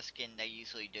want to ask, and they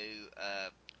usually do,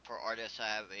 for artists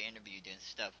I've interviewed and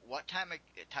stuff, what type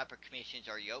of commissions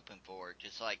are you open for?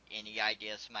 Just like any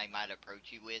ideas somebody might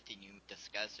approach you with and you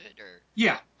discuss it, or?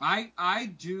 Yeah,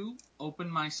 I do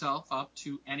open myself up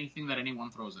to anything that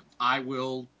anyone throws at me. I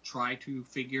will try to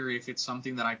figure if it's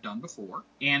something that I've done before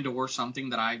and or something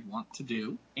that I want to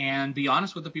do, and be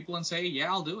honest with the people and say,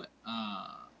 yeah, I'll do it.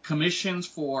 Commissions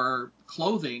for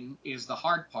clothing is the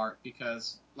hard part,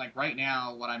 because like right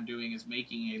now what I'm doing is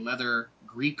making a leather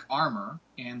Greek armor,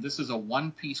 and this is a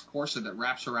one-piece corset that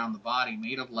wraps around the body,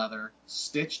 made of leather,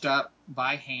 stitched up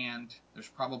by hand. There's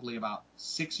probably about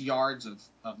 6 yards of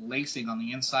lacing on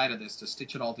the inside of this to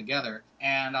stitch it all together,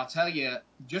 and I'll tell you,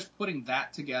 just putting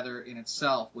that together in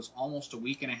itself was almost a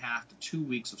week and a half to 2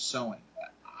 weeks of sewing.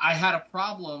 I had a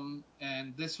problem,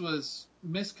 and this was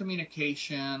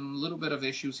miscommunication, a little bit of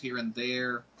issues here and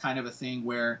there, kind of a thing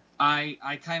where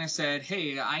I kind of said,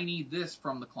 hey, I need this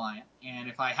from the client, and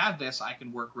if I have this, I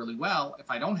can work really well.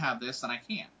 If I don't have this, then I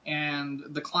can't. And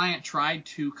the client tried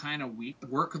to kind of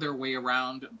work their way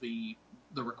around the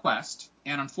request,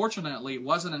 And unfortunately, it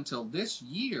wasn't until this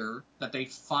year that they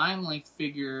finally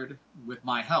figured, with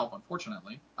my help,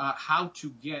 unfortunately, how to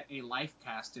get a life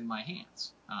cast in my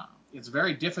hands. It's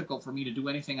very difficult for me to do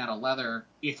anything out of leather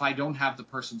if I don't have the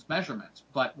person's measurements.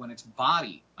 But when it's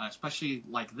body, especially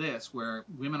like this, where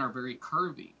women are very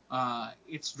curvy,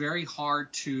 it's very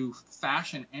hard to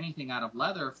fashion anything out of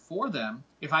leather for them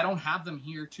if I don't have them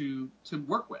here to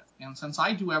work with. And since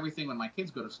I do everything when my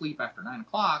kids go to sleep after 9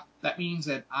 o'clock, that means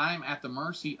that I'm at the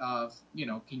mercy of,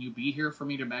 can you be here for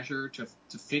me to measure, to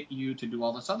fit you, to do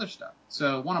all this other stuff.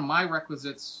 So one of my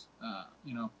requisites,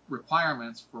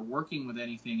 requirements for working with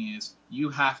anything is you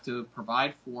have to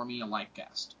provide for me a life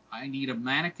cast. I need a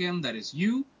mannequin that is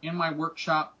you in my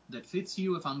workshop that fits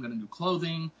you if I'm going to do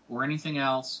clothing or anything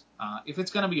else. If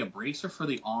it's going to be a bracer for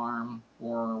the arm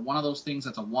or one of those things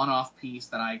that's a one-off piece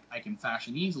that I can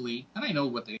fashion easily, and I know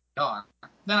what they are,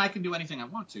 then I can do anything I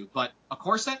want to. But a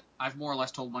corset, I've more or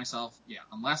less told myself,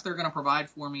 unless they're going to provide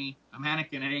for me a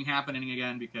mannequin, it ain't happening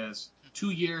again, because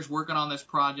 2 years working on this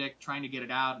project, trying to get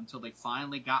it out until they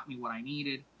finally got me what I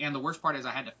needed. And the worst part is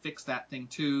I had to fix that thing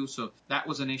too. So that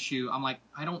was an issue. I'm like,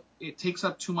 it takes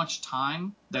up too much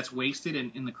time that's wasted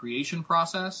in the creation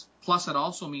process. Plus it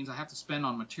also means I have to spend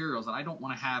on materials that I don't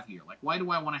want to have here. Like, why do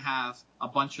I want to have a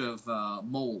bunch of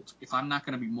mold if I'm not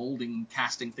going to be molding and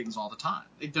casting things all the time?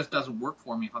 It just doesn't work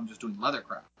for me if I'm just doing leather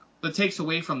craft. That takes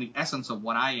away from the essence of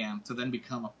what I am to then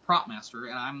become a prop master,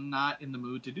 and I'm not in the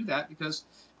mood to do that because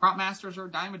prop masters are a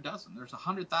dime a dozen. There's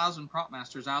 100,000 prop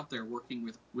masters out there working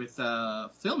with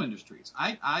film industries.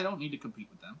 I don't need to compete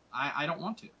with them. I don't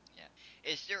want to.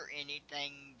 Yeah. Is there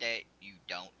anything that you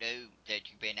don't do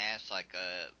that you've been asked, like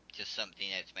just something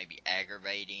that's maybe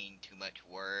aggravating, too much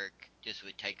work, just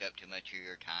would take up too much of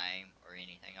your time or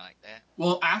anything like that?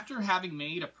 Well, after having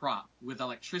made a prop with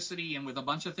electricity and with a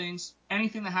bunch of things,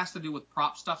 anything that has to do with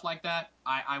prop stuff like that,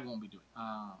 I won't be doing.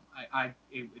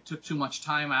 It took too much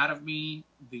time out of me.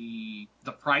 The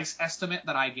price estimate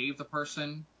that I gave the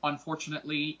person,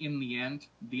 unfortunately, in the end,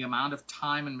 the amount of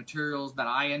time and materials that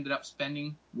I ended up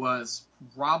spending was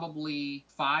probably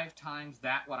 5 times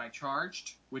that what I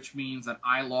charged, which means that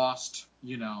I lost,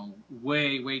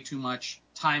 way too much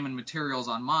time and materials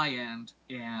on my end.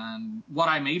 And what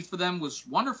I made for them was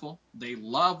wonderful. They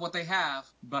love what they have,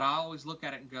 but I always look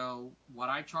at it and go, what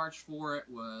I charged for it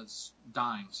was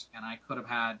dimes, and I could have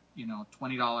had,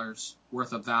 $20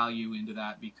 worth of value into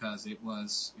that because it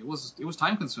was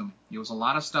time consuming. It was a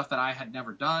lot of stuff that I had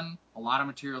never done, a lot of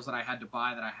materials that I had to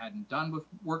buy that I hadn't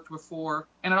worked before,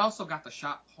 and it also got the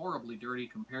shop horribly dirty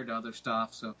compared to other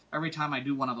stuff. So every time I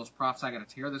do one of those props, I got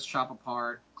to tear this shop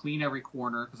apart, clean every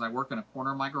corner because I work in a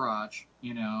corner of my garage,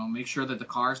 make sure that the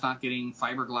car's not getting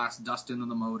fiberglass dust into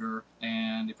the motor.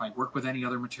 And if I work with any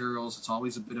other materials, it's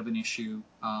always a bit of an issue.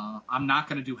 I'm not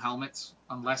going to do helmets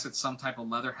unless it's some type of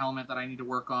leather helmet that I need to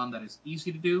work on that is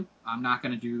easy to do. I'm not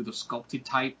going to do the sculpted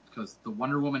type because the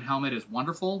Wonder Woman helmet is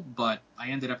wonderful, but I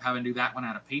ended up having to do that one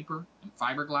out of paper and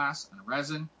fiberglass and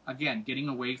resin. Again, getting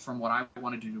away from what I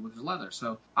wanted to do with leather.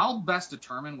 So I'll best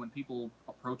determine when people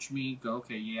approach me, go,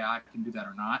 okay, yeah, I can do that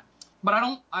or not. But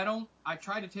I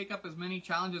try to take up as many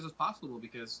challenges as possible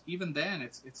because even then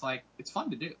it's like, it's fun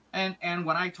to do. And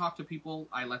when I talk to people,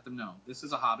 I let them know this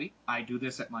is a hobby. I do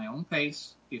this at my own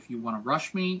pace. If you want to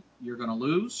rush me, you're going to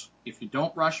lose. If you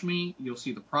don't rush me, you'll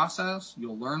see the process.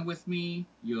 You'll learn with me.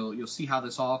 You'll see how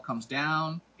this all comes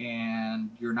down, and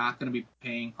you're not going to be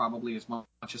paying probably as much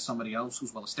as somebody else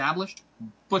who's well established,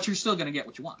 but you're still going to get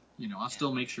what you want. I'll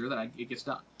still make sure that it gets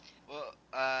done. Well,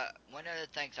 one of the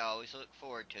things I always look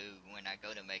forward to when I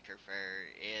go to Maker Faire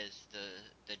is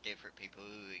the different people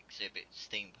who exhibit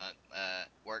steampunk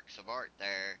works of art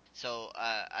there. So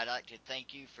I'd like to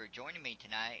thank you for joining me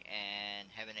tonight and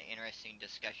having an interesting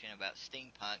discussion about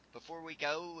steampunk. Before we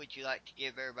go, would you like to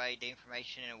give everybody the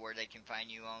information and where they can find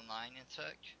you online and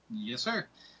such? Yes, sir.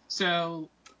 So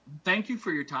thank you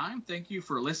for your time. Thank you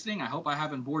for listening. I hope I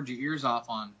haven't bored your ears off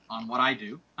on what I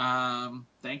do.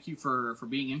 Thank you for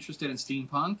being interested in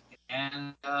steampunk.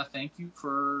 And thank you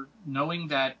for knowing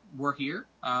that we're here.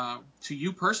 To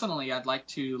you personally, I'd like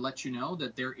to let you know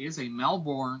that there is a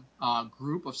Melbourne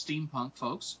group of steampunk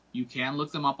folks. You can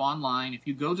look them up online. If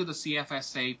you go to the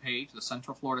CFSA page, the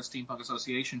Central Florida Steampunk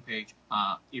Association page,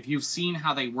 if you've seen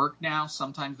how they work now,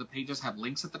 sometimes the pages have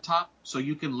links at the top, so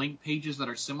you can link pages that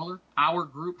are similar. Our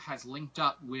group has linked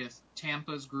up with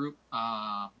Tampa's group,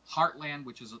 Heartland,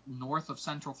 which is north of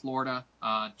Central Florida,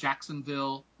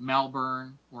 Jacksonville,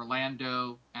 Melbourne,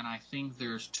 Orlando, and I think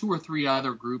there's 2 or 3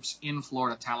 other groups in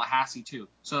Florida, Tallahassee too.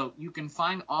 So you can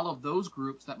find all of those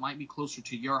groups that might be closer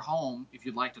to your home if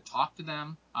you'd like to talk to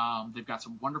them. They've got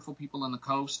some wonderful people on the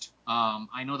coast.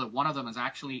 I know that one of them is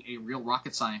actually a real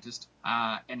rocket scientist,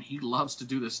 and he loves to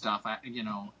do this stuff.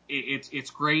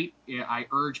 It's great. I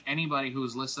urge anybody who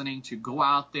is listening to go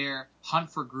out there,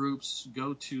 hunt for groups,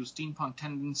 go to Steampunk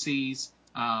Tendencies.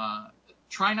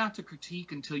 Try not to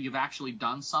critique until you've actually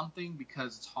done something,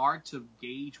 because it's hard to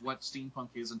gauge what steampunk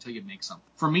is until you make something.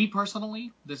 For me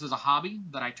personally, this is a hobby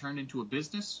that I turned into a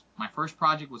business. My first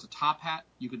project was a top hat.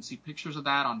 You can see pictures of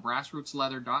that on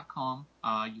brassrootsleather.com.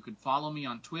 You can follow me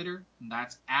on Twitter, and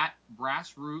that's at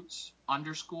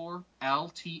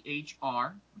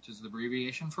brassroots_LTHR, which is the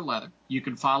abbreviation for leather. You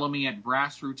can follow me at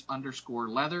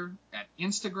brassroots_leather at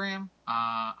Instagram.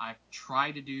 I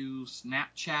try to do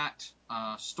Snapchat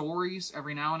stories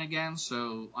every now and again,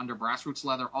 so under Brassroots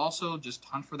Leather also, just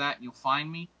hunt for that and you'll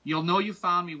find me. You'll know you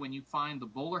found me when you find the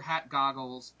bowler hat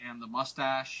goggles and the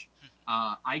mustache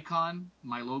icon.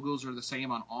 My logos are the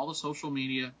same on all the social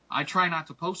media. I try not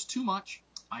to post too much.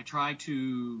 I try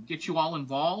to get you all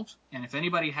involved, and if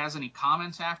anybody has any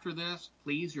comments after this,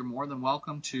 please, you're more than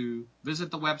welcome to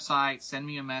visit the website, send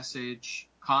me a message,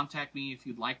 contact me if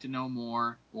you'd like to know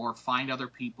more, or find other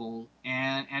people,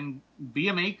 and be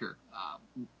a maker.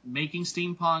 Making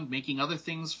steampunk, making other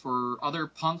things for other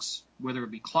punks, whether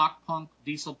it be clock punk,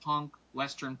 diesel punk,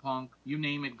 western punk, you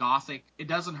name it, gothic. It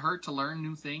doesn't hurt to learn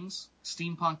new things.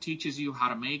 Steampunk teaches you how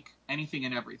to make anything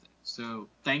and everything. So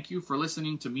thank you for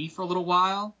listening to me for a little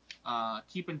while.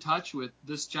 Keep in touch with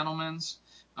this gentleman's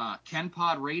Ken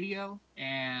Pod Radio,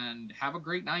 and have a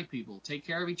great night, people. Take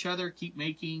care of each other. Keep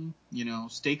making,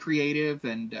 stay creative,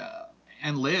 and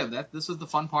live. This is the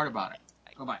fun part about it.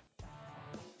 Bye-bye.